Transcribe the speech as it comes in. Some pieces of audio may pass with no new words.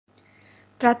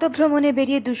প্রাতঃভ্রমণে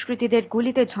বেরিয়ে দুষ্কৃতীদের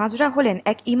গুলিতে ঝাঁঝরা হলেন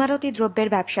এক ইমারতি দ্রব্যের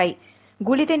ব্যবসায়ী।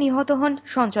 গুলিতে নিহত হন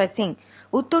সঞ্জয় সিং।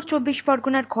 উত্তর ২৪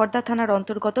 পরগনার খড়দা থানার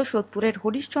অন্তর্গত সোদপুরের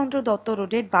হরিশচন্দ্র দত্ত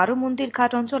রোডের ১২ মন্দির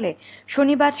ঘাট অঞ্চলে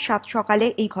শনিবার সাত সকালে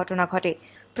এই ঘটনা ঘটে।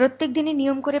 প্রত্যেক দিনই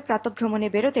নিয়ম করে প্রাতঃভ্রমণে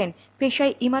বেরোতেন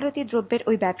পেশায় ইমারতি দ্রব্যের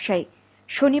ওই ব্যবসায়ী।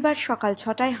 শনিবার সকাল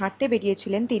 ৬টায় হাঁটতে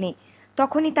বেরিয়েছিলেন তিনি।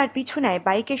 তখনই তার পিছু নেয়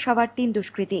বাইকে সবার ৩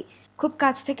 দুষ্কৃতী। খুব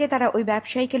কাছ থেকে তারা ওই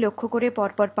ব্যবসায়ীকে লক্ষ্য করে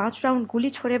পরপর ৫ রাউন্ড গুলি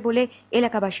ছোড়ে বলে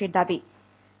এলাকাবাসীর দাবি।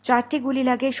 ৪টি গুলি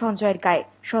লাগে সঞ্জয়ের গায়ে।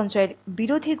 সঞ্জয়ের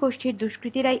বিরোধী গোষ্ঠীর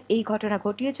দুষ্কৃতীরাই এই ঘটনা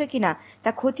ঘটিয়েছে কিনা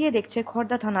তা খতিয়ে দেখছে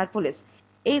খড়দা থানার পুলিশ।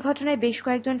 এই ঘটনায় বেশ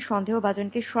কয়েকজন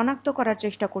সন্দেহভাজনকে শনাক্ত করার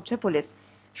চেষ্টা করছে পুলিশ।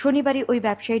 শনিবারই ওই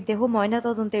ব্যবসায়ীর দেহ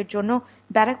ময়নাতদন্তের জন্য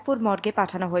ব্যারাকপুর মর্গে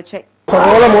পাঠানো হয়েছে।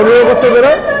 সকালবেলা মর্নিং করতে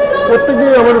বেরোয়,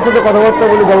 প্রত্যেকদিন আমাদের সাথে কথাবার্তা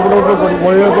বলি, গল্প করি।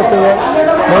 মর্নিং করতে বেরোয়,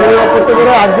 মর্নিং করতে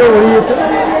বেরোয় আজকেও বেরিয়েছে।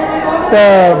 তা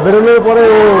বেরোনোর পরে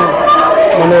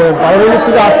ও বাইরের দিক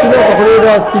থেকে আসছিল, তখনই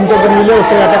ওরা ৩-৪ জন মিলে ওর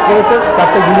সঙ্গে অ্যাটাক করেছে।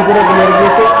 4টে গুলি করে মেরে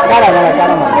দিয়েছে।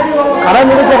 কারা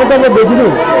মেরেছে এখন তো আমরা দেখিনি,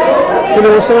 কিন্তু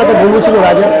ওর সঙ্গে একটা বন্ধু ছিল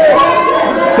রাজা,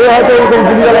 সে হয়তো এরকম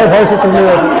গুলিওয়ালার ভয়সে চলে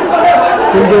গেছে,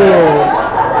 কিন্তু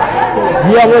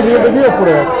গিয়ে আমরা গিয়ে দেখি ও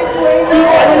পড়ে গেছে।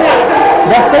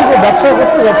 ব্যবসা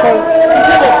করতে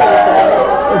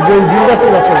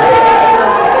বিজনেসের ব্যবসা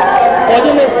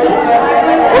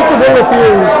ওই তো বললো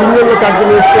 ৩-৪ জন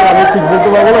এসছে। আমি ঠিক বলতে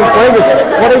পারবো না, পরে গেছি,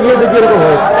 পরে গিয়ে দেখি এরকম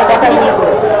হয়েছে।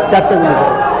 4টে গুলি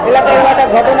করে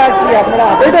ঘটনা কি আপনারা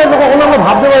এটা কখনো আমরা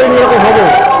ভাবতে পারিনি এরকম হবে,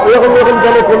 এরকম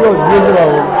কেন করলো বুঝতে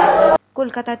পারবো।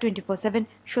 কলকাতা 24/7,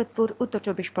 সোদপুর, উত্তর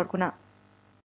 ২৪ পরগনা।